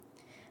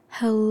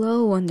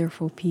Hello,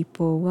 wonderful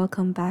people.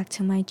 Welcome back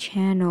to my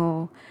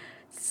channel.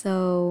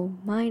 So,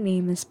 my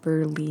name is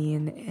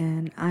Berlin,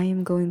 and I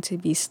am going to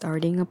be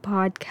starting a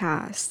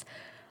podcast.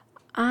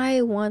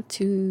 I want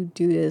to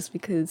do this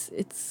because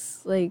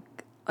it's like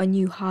a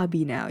new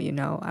hobby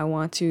now, I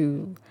want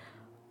to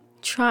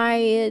try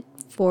it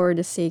for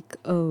the sake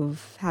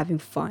of having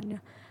fun.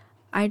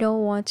 I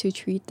don't want to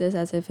treat this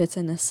as if it's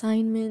an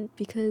assignment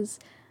because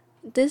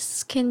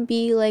this can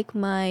be like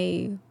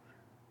my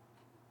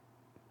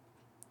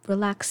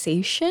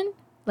relaxation.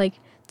 Like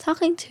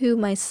talking to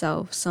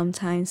myself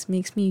sometimes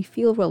makes me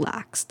feel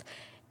relaxed.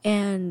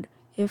 And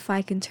if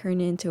I can turn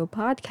it into a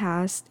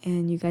podcast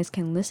and you guys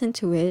can listen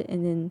to it,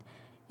 and then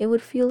it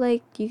would feel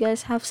like you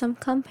guys have some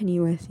company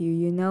with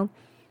you.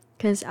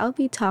 Because I'll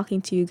be talking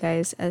to you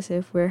guys as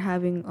if we're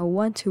having a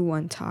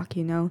one-to-one talk.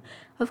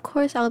 Of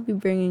course, I'll be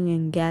bringing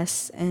in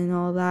guests and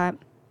all that,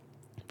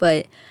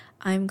 but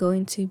I'm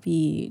going to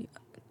be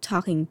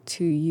talking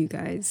to you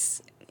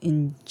guys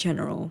in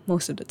general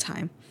most of the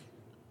time.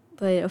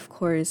 But of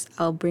course,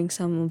 I'll bring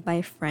some of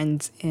my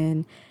friends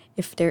in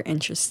if they're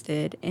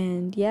interested.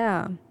 And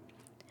yeah,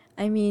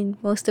 I mean,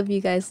 most of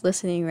you guys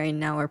listening right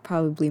now are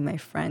probably my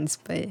friends,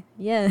 but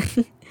yeah,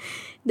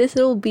 this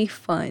will be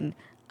fun.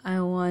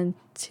 I want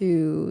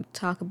to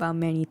talk about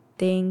many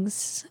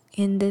things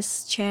in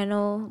this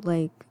channel,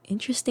 like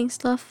interesting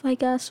stuff, I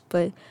guess,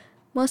 but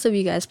most of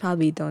you guys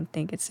probably don't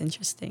think it's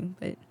interesting,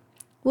 but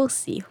we'll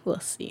see. We'll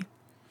see.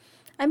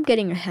 I'm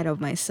getting ahead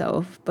of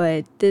myself,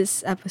 but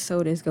this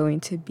episode is going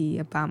to be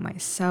about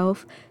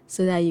myself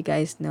so that you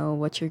guys know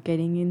what you're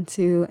getting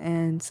into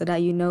and so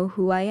that you know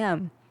who I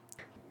am.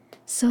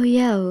 So,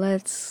 yeah,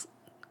 let's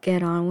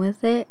get on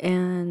with it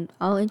and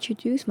I'll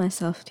introduce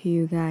myself to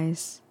you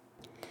guys.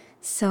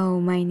 So,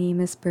 my name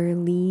is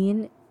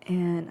Berlin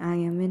and I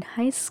am in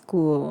high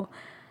school.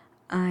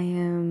 I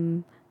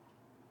am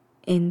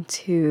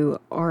into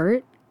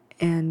art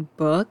and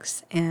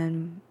books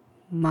and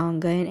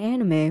manga and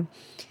anime.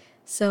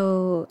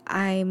 So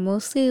I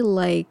mostly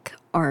like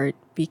art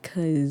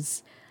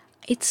because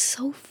it's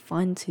so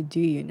fun to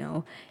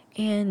do.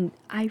 And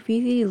I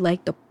really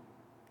like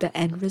the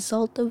end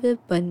result of it,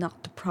 but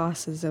not the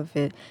process of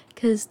it.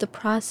 Because the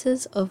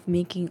process of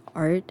making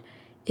art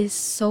is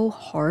so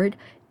hard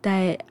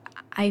that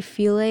I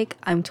feel like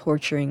I'm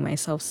torturing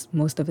myself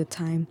most of the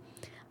time.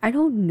 I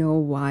don't know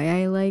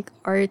why I like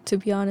art, to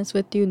be honest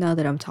with you, now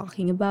that I'm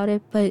talking about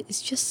it, but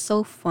it's just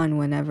so fun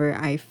whenever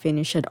I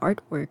finish an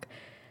artwork.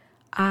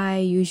 I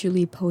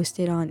usually post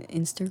it on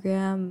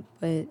Instagram,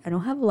 but I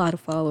don't have a lot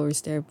of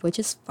followers there, which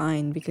is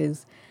fine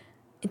because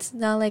it's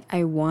not like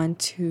I want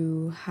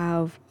to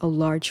have a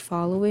large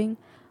following,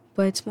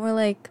 but it's more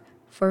like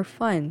for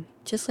fun.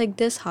 Just like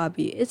this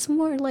hobby. It's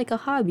more like a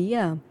hobby,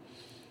 yeah.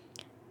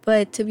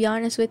 But to be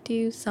honest with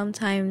you,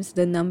 sometimes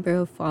the number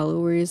of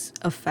followers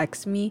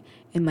affects me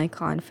and my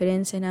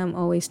confidence, and I'm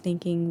always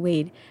thinking,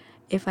 wait,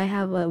 if I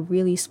have a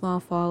really small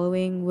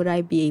following, would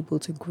I be able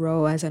to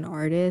grow as an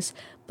artist?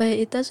 But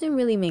it doesn't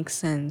really make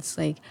sense.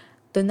 Like,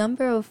 the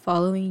number of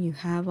following you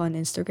have on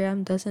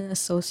Instagram doesn't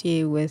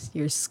associate with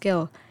your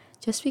skill.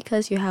 Just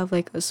because you have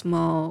like a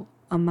small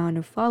amount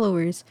of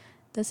followers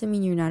doesn't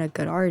mean you're not a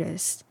good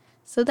artist.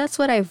 So that's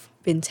what I've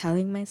been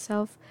telling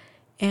myself.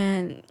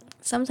 And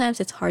sometimes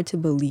it's hard to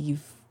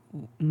believe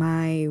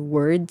my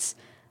words,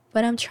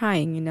 but I'm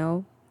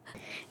trying.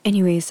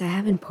 Anyways, I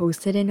haven't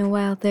posted in a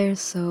while there,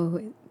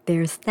 so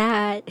there's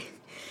that.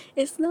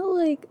 It's not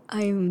like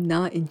I'm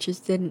not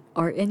interested in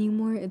art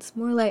anymore. It's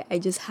more like I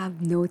just have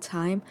no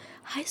time.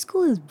 High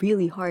school is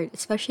really hard,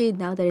 especially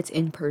now that it's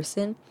in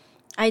person.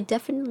 I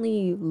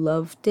definitely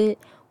loved it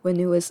when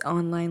it was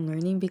online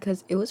learning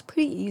because it was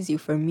pretty easy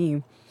for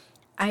me.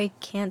 I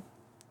can't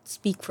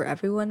speak for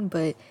everyone,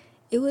 but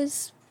it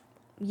was,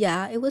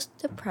 yeah, it was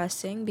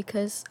depressing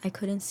because I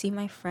couldn't see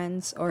my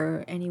friends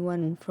or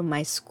anyone from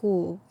my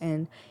school,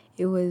 and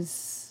it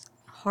was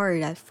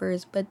hard at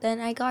first, but then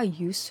I got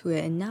used to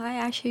it, and now I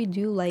actually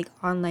do like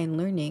online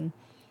learning.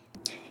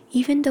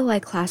 Even though I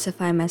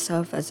classify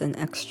myself as an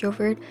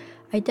extrovert,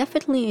 I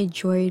definitely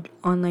enjoyed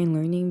online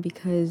learning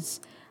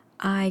because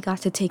I got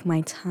to take my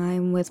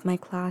time with my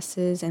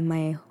classes and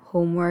my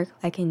homework.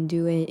 I can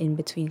do it in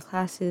between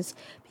classes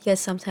because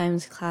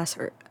sometimes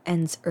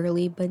ends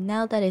early, but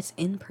now that it's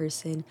in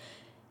person,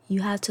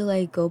 you have to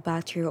like go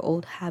back to your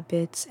old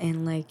habits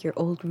and like your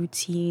old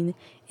routine,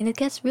 and it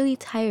gets really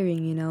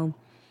tiring.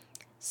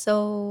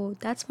 So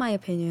that's my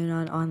opinion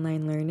on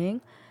online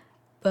learning,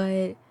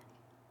 but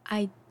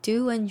I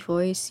do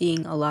enjoy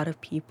seeing a lot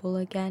of people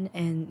again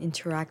and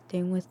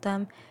interacting with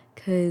them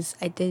because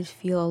I did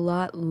feel a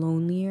lot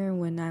lonelier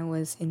when I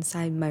was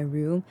inside my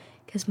room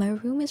because my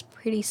room is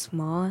pretty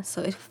small,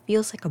 so it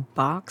feels like a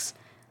box.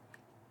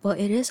 Well,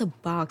 it is a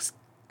box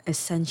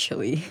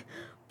essentially,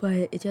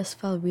 but it just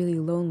felt really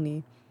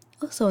lonely.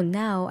 Also,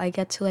 now I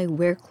get to like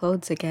wear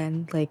clothes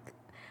again, like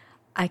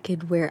I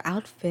could wear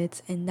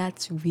outfits, and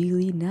that's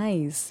really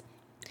nice.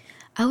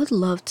 I would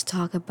love to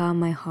talk about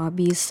my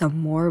hobbies some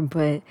more,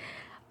 but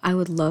I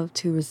would love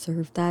to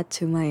reserve that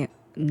to my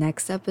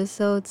next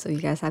episode, so you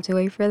guys have to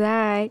wait for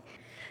that.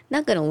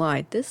 Not gonna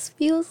lie, this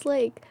feels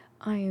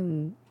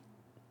I'm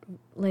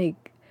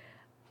like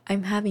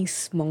I'm having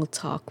small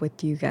talk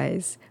with you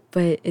guys,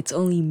 but it's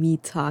only me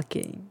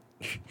talking.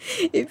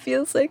 It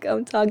feels like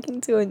I'm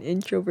talking to an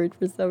introvert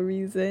for some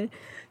reason.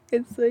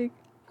 It's like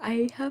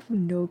I have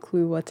no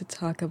clue what to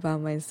talk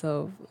about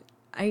myself.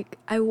 I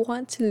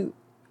want to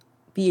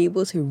be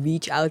able to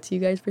reach out to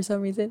you guys for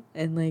some reason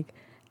and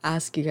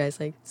ask you guys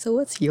so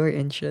what's your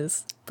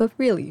interest? But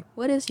really,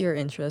 what is your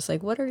interest?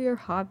 Like what are your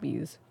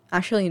hobbies?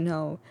 Actually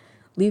no.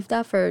 Leave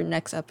that for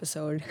next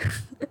episode.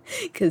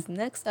 Cuz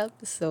next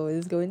episode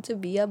is going to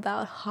be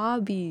about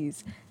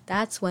hobbies.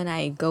 That's when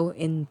I go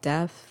in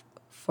depth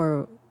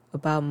for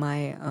about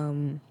my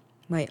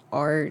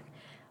art,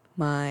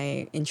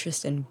 my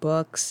interest in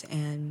books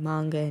and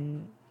manga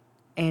and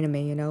anime,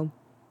 you know.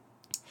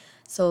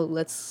 So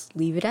let's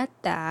leave it at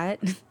that.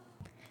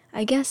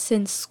 I guess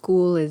since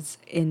school is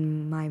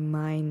in my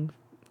mind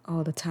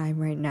all the time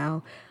right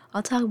now,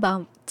 I'll talk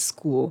about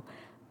school.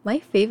 My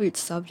favorite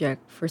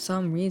subject, for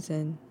some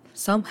reason,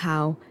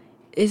 somehow,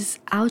 is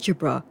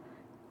algebra.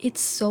 It's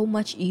so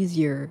much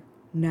easier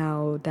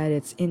now that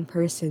it's in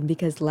person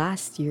because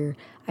last year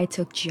I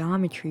took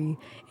geometry,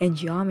 and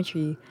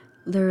geometry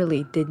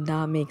literally did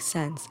not make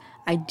sense.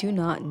 I do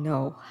not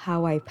know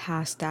how I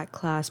passed that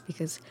class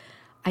because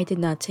I did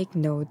not take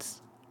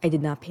notes. I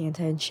did not pay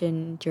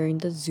attention during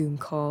the Zoom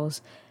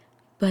calls,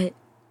 but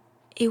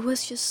it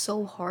was just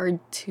so hard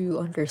to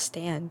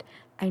understand.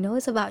 I know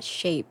it's about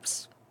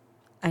shapes.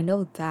 I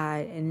know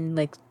that, and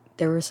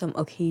there were some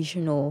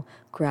occasional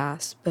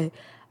graphs, but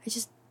I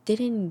just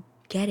didn't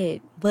get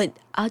it. But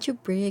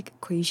algebraic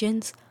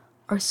equations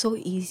are so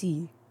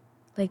easy.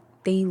 Like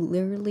they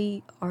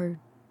literally are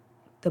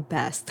the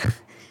best.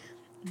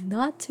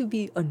 Not to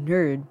be a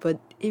nerd,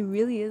 but it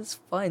really is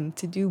fun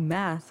to do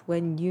math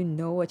when you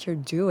know what you're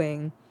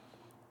doing.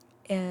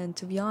 And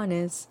to be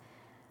honest,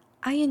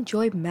 I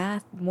enjoy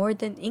math more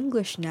than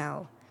English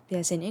now.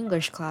 Because in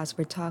English class,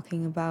 we're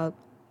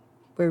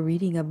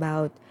reading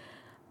about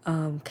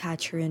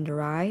Catcher in the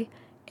Rye,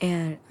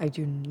 and I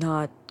do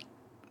not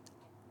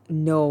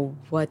know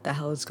what the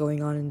hell is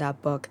going on in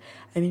that book.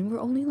 I mean, we're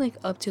only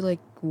up to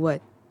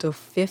what, the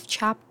fifth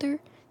chapter?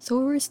 So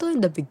we're still in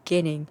the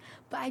beginning,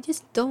 but I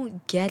just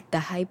don't get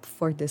the hype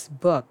for this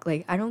book.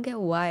 Like, I don't get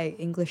why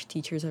English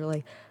teachers are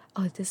like,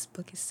 oh, this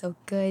book is so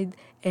good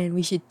and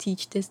we should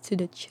teach this to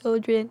the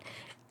children.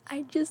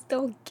 I just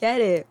don't get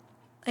it.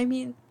 I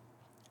mean,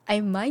 I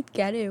might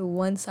get it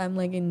once I'm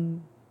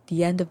in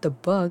the end of the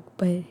book,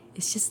 but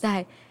it's just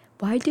that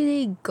why do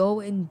they go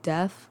in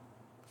depth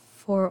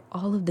for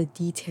all of the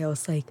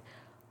details? Like,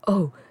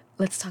 oh,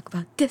 let's talk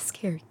about this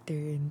character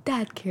and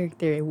that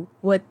character.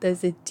 What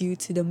does it do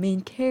to the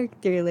main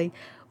character? Like,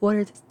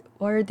 what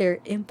are their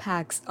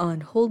impacts on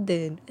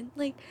Holden? And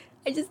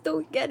I just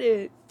don't get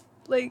it.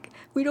 Like,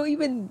 we don't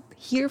even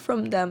hear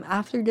from them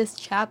after this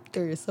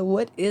chapter. So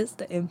what is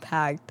the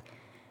impact?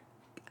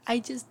 I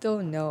just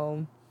don't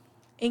know.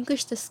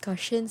 English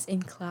discussions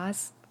in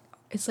class,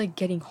 it's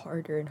getting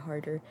harder and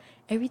harder.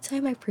 Every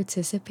time I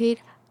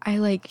participate,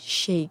 I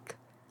shake.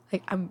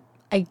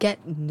 I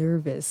get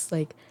nervous.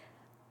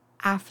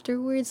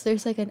 Afterwards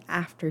there's an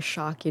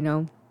aftershock, you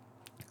know?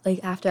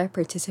 After I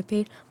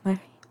participate,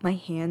 my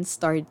hands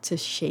start to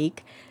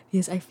shake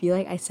because I feel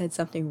like I said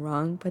something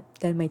wrong, but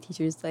then my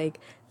teacher's like,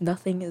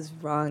 nothing is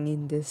wrong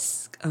in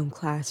this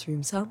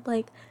classroom. So I'm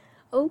like,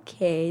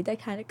 okay,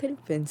 that kind of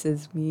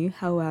convinces me.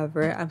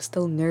 However, I'm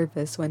still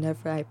nervous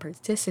whenever I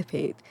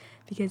participate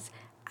because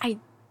I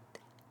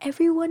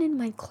everyone in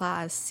my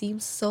class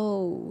seems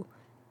so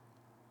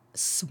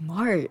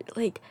smart.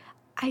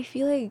 I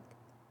feel like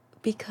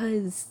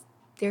because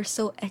they're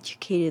so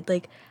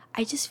educated,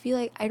 I just feel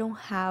like I don't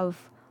have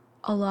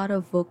a lot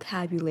of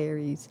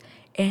vocabularies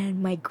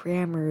and my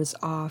grammar is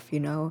off,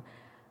 you know?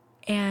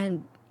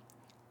 And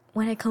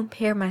when I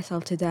compare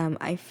myself to them,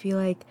 I feel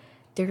like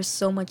they're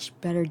so much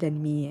better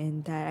than me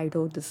and that I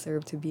don't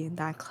deserve to be in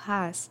that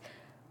class.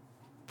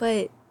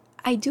 But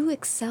I do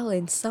excel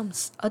in some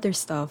other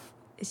stuff.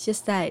 It's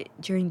just that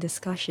during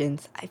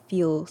discussions, I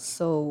feel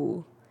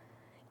so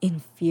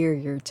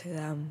inferior to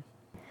them.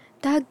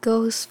 That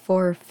goes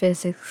for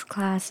physics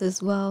class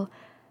as well.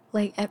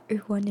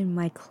 Everyone in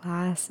my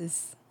class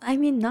is, I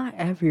mean, not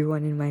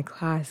everyone in my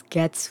class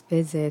gets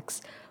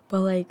physics,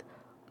 but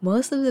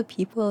most of the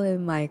people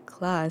in my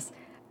class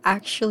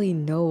actually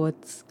know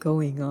what's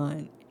going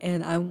on.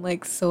 And I'm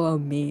so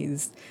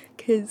amazed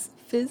because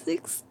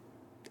physics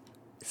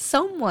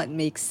somewhat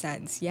makes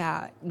sense,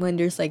 yeah, when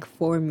there's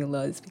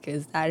formulas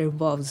because that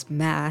involves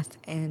math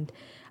and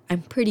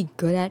I'm pretty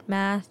good at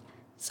math,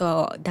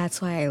 so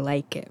that's why I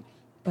like it.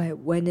 But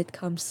when it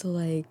comes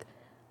to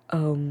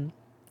um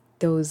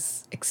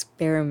those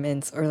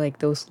experiments or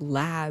those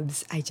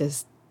labs, I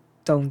just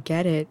don't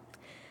get it.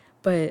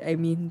 But I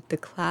mean, the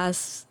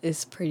class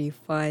is pretty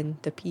fun,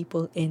 the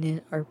people in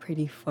it are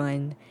pretty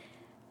fun,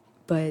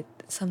 but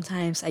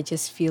sometimes I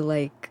just feel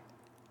like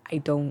I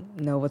don't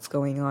know what's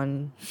going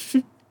on.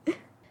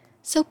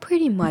 So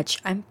pretty much,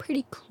 I'm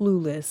pretty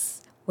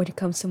clueless when it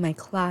comes to my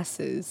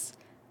classes.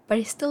 but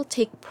I still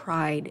take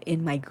pride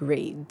in my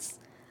grades.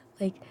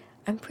 Like,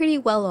 I'm pretty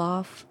well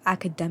off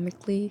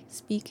academically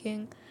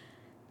speaking,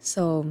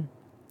 so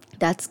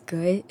that's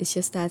good. It's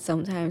just that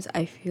sometimes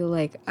I feel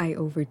like I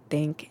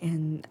overthink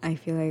and I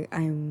feel like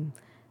I'm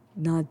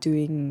not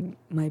doing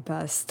my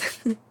best.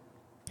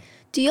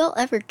 Do y'all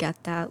ever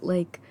get that?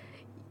 Like,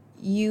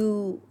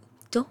 you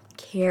don't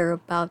care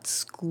about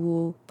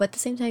school, but at the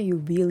same time, you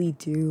really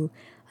do.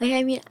 Like,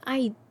 I mean,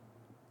 I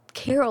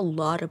care a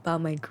lot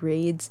about my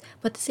grades,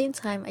 but at the same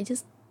time, I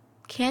just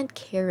can't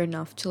care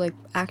enough to like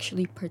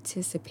actually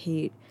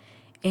participate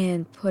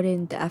and put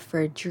in the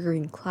effort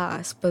during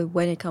class. But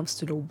when it comes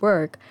to the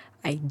work,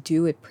 I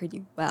do it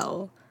pretty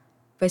well.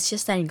 But it's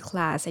just that in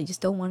class, I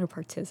just don't want to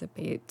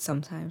participate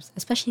sometimes,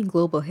 especially in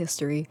global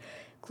history.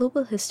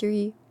 Global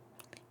history,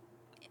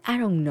 I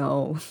don't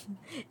know.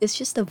 It's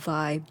just the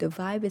vibe. The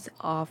vibe is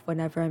off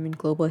whenever I'm in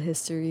global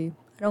history.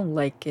 I don't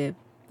like it.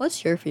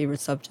 What's your favorite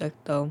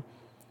subject though?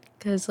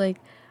 Because, like,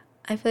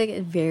 I feel like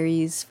it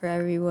varies for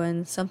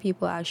everyone. Some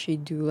people actually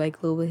do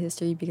like global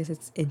history because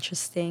it's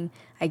interesting.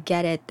 I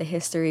get it, the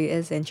history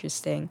is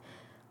interesting.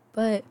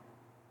 But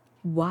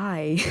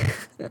why?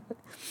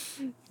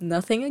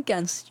 Nothing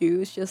against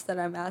you. It's just that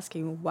I'm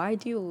asking, why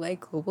do you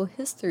like global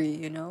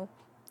history,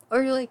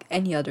 Or like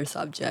any other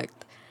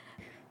subject?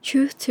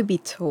 Truth to be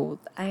told,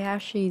 I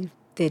actually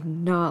did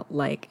not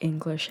like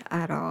English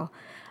at all.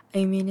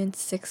 I mean, in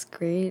sixth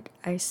grade,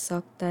 I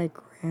sucked at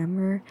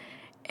grammar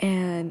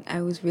and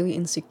I was really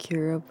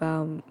insecure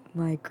about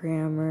my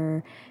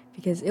grammar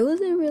because it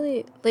wasn't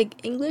really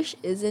like English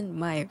isn't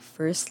my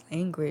first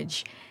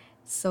language.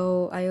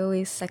 So I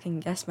always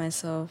second guess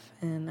myself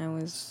and I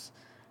was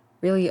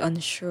really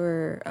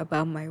unsure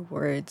about my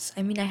words.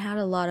 I mean, I had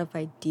a lot of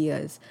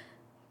ideas,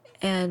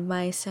 and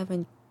my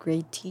seventh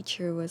grade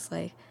teacher was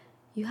like,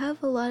 "You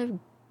have a lot of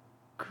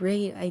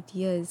great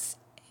ideas,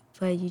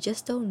 but you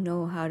just don't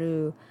know how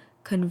to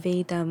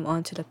convey them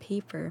onto the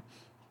paper."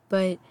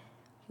 But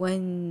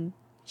when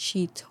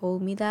she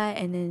told me that,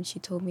 and then she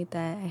told me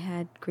that I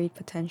had great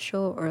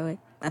potential, or like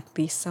at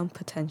least some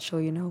potential,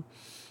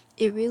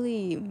 it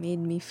really made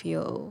me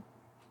feel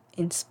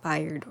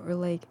inspired, or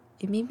like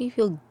it made me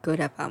feel good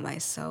about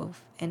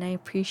myself, and I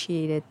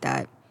appreciated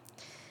that.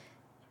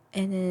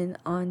 And then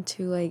on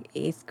to like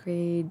eighth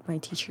grade, my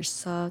teacher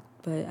sucked,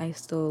 but I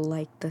still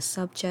liked the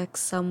subject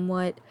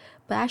somewhat.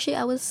 But actually,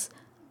 I was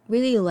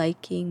really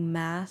liking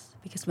math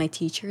because my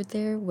teacher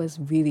there was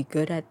really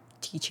good at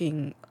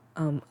teaching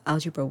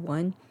Algebra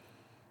 1.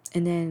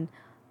 And then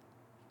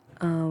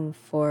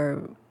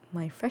for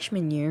my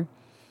freshman year,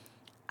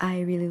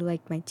 I really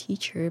liked my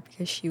teacher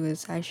because she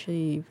was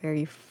actually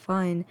very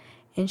fun.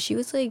 And she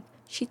was like,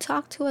 she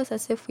talked to us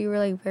as if we were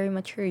like very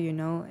mature,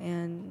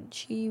 and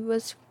she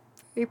was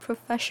very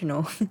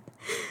professional.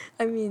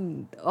 I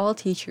mean, all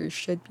teachers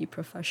should be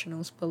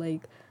professionals, but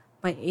like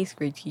my eighth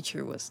grade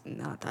teacher was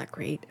not that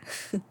great.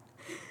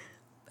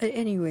 But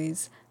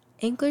anyways,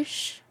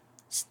 English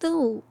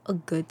still a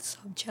good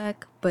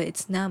subject, but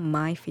it's not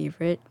my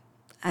favorite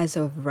as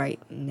of right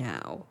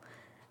now.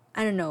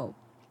 I don't know.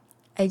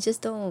 I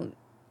just don't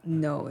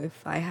know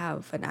if I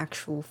have an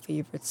actual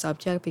favorite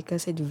subject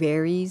because it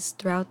varies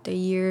throughout the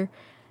year,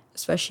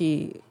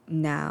 especially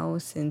now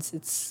since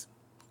it's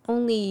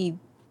only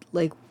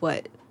like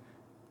what,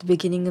 the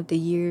beginning of the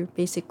year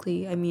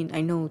basically. I mean,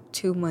 I know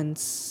 2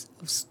 months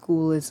of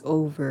school is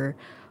over,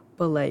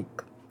 but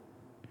like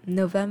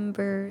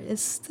November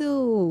is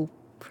still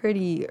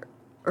pretty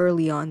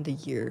early on the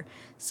year.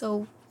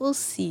 So we'll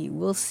see.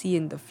 We'll see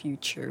in the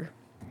future.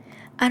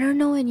 I don't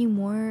know any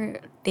more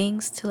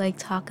things to like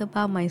talk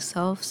about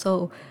myself,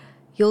 so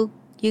you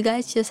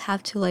guys just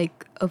have to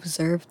like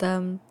observe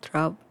them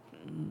throughout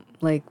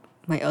like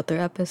my other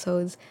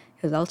episodes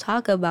because I'll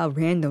talk about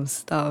random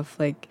stuff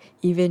like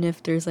even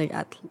if there's like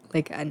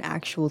an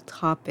actual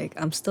topic,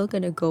 I'm still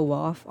going to go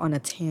off on a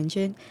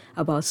tangent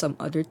about some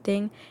other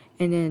thing,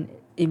 and then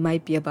it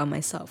might be about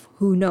myself.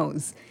 Who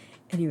knows?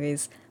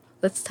 Anyways,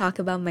 let's talk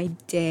about my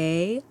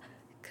day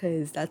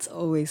cuz that's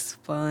always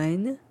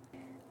fun.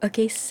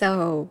 Okay,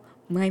 so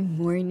my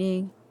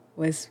morning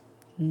was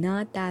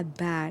not that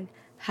bad.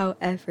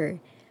 However,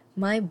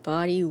 my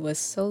body was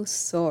so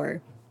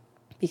sore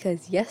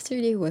because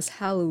yesterday was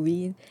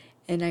Halloween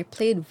and I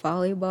played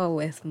volleyball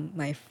with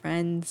my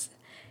friends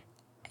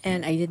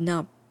and I did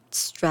not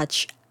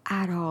stretch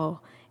at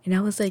all. And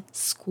I was like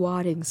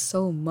squatting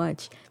so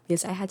much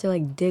because I had to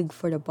like dig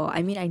for the ball.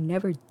 I mean, I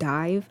never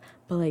dive,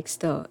 but like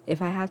still,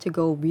 if I have to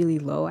go really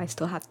low, I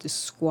still have to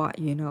squat.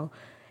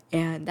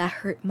 And that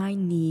hurt my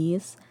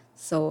knees.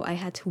 So I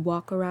had to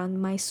walk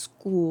around my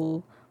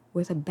school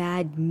with a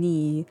bad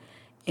knee,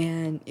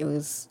 and it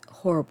was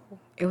horrible.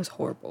 It was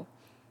horrible.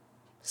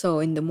 So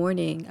in the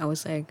morning, I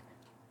was like,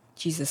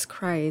 Jesus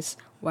Christ,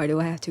 why do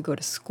I have to go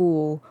to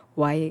school?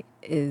 Why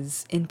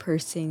is in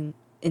person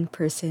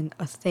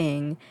a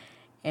thing?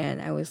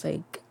 And I was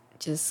like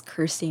just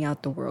cursing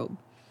out the world.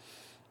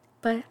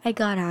 But I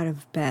got out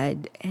of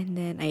bed and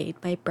then I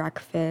ate my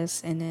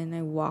breakfast and then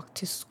I walked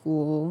to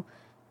school,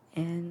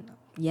 and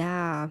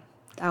yeah,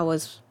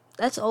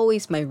 that's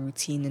always my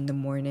routine in the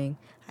morning.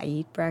 I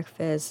eat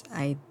breakfast,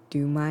 I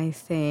do my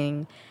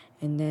thing,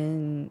 and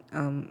then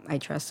I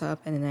dress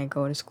up and then I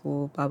go to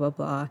school, blah blah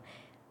blah.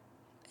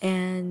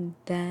 And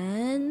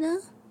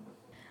then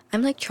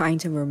I'm like trying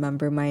to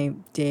remember my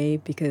day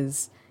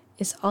because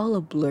it's all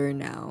a blur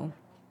now.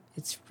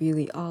 It's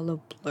really all a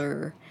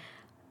blur.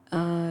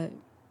 Uh,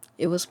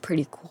 it was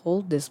pretty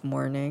cold this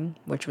morning,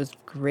 which was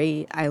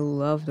great. I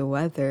love the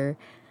weather.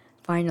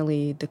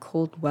 Finally, the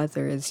cold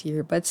weather is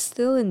here, but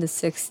still in the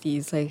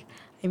 60s. Like,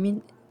 I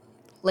mean,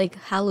 like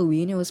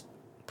Halloween, it was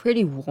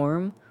pretty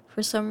warm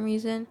for some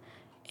reason.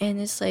 And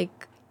it's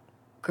like,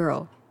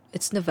 girl,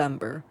 it's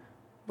November.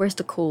 Where's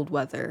the cold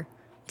weather?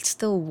 It's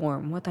still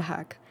warm. What the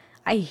heck?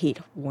 I hate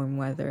warm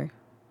weather.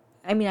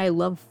 I mean, I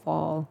love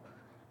fall,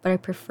 but I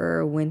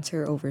prefer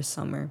winter over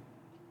summer.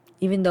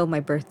 Even though my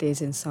birthday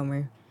is in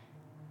summer.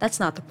 That's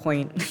not the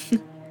point.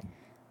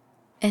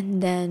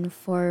 And then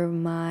for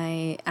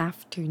my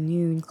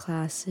afternoon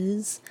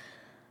classes,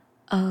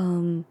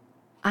 I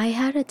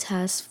had a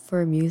test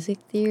for music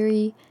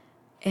theory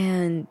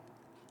and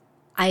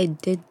I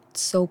did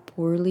so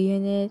poorly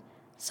in it.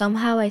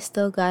 Somehow I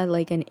still got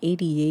like an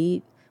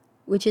 88,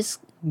 which is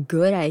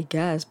good, I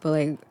guess, but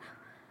like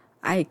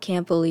I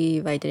can't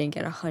believe I didn't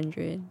get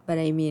 100. But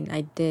I mean,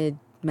 I did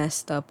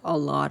messed up a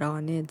lot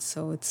on it,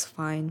 so it's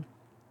fine.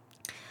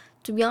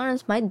 To be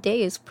honest, my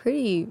day is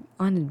pretty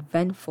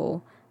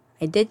uneventful.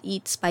 I did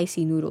eat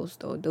spicy noodles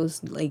though.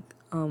 Those like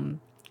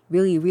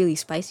really really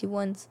spicy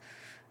ones.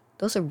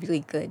 Those are really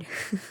good.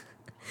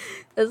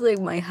 That's like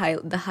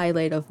the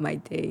highlight of my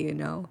day, you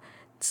know.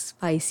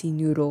 Spicy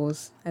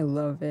noodles. I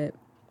love it.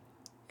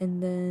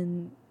 And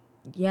then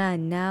yeah,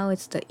 now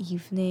it's the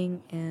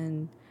evening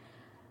and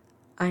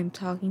I'm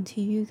talking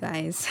to you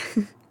guys.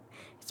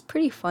 It's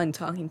pretty fun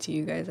talking to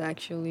you guys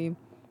actually.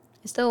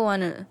 I still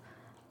want to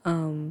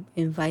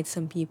invite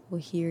some people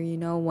here, you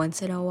know,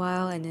 once in a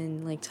while and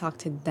then like talk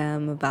to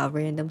them about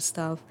random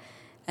stuff.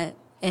 And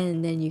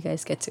then you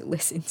guys get to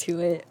listen to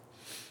it.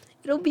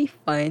 It'll be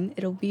fun.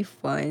 It'll be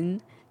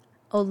fun.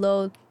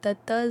 Although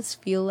that does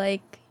feel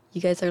like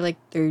you guys are like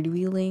third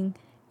wheeling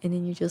and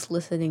then you're just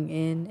listening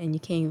in and you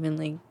can't even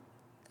like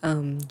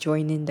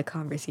join in the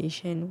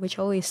conversation, which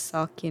always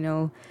suck, you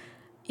know.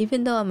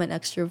 Even though I'm an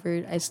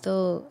extrovert, I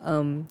still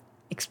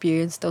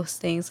experience those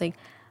things. Like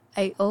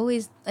I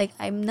always like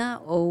I'm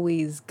not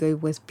always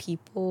good with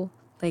people.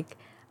 Like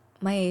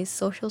my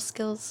social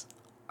skills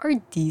are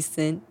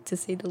decent to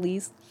say the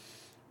least.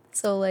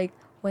 So like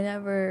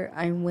whenever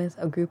I'm with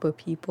a group of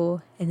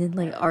people and then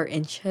like our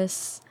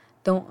interests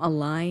don't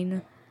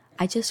align,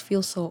 I just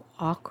feel so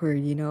awkward,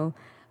 you know?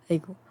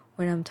 Like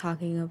when I'm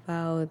talking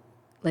about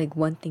like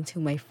one thing to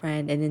my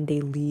friend and then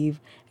they leave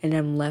and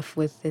I'm left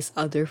with this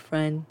other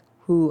friend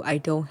who I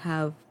don't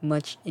have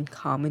much in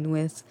common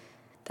with.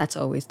 That's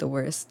always the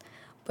worst.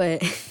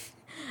 But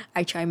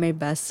I try my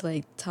best to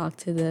like talk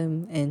to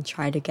them and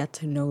try to get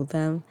to know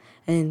them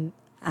and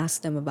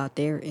ask them about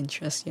their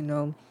interests, you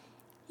know.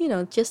 You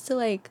know, just to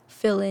like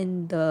fill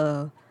in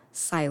the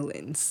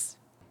silence.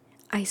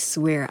 I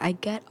swear, I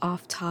get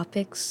off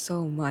topic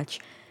so much.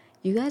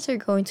 You guys are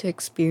going to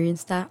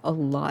experience that a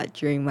lot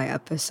during my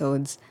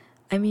episodes.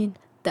 I mean,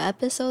 the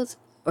episodes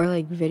or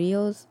like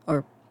videos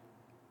or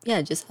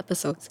yeah, just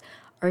episodes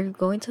are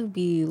going to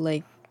be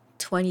like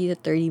 20 to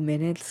 30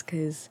 minutes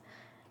cuz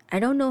I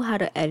don't know how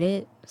to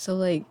edit. So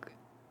like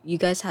you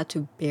guys have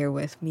to bear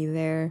with me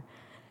there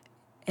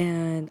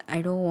and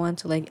I don't want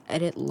to like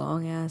edit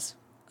long ass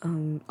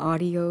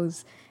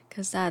audios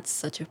cuz that's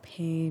such a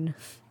pain.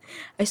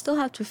 I still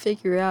have to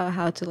figure out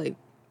how to like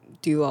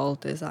do all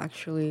this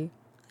actually.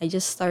 I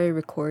just started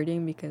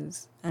recording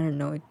because I don't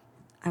know,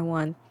 I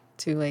want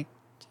to like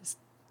just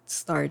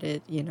start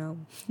it, you know.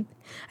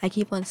 I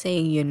keep on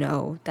saying you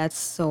know, that's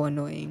so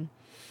annoying.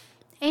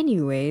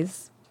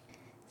 Anyways,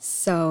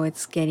 so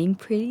it's getting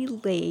pretty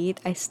late.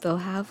 I still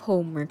have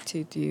homework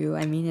to do.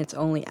 I mean, it's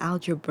only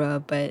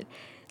algebra, but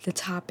the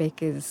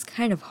topic is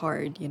kind of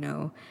hard, you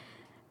know.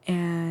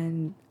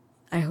 And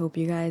I hope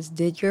you guys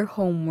did your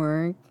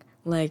homework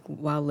like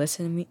while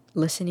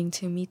listening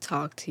to me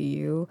talk to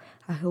you.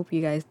 I hope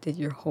you guys did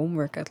your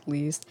homework at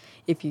least.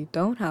 If you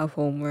don't have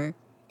homework,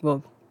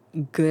 well,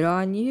 good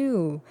on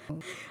you.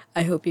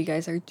 I hope you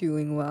guys are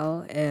doing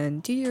well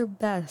and do your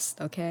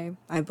best, okay?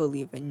 I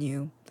believe in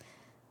you.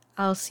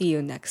 I'll see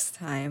you next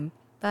time.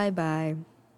 Bye bye.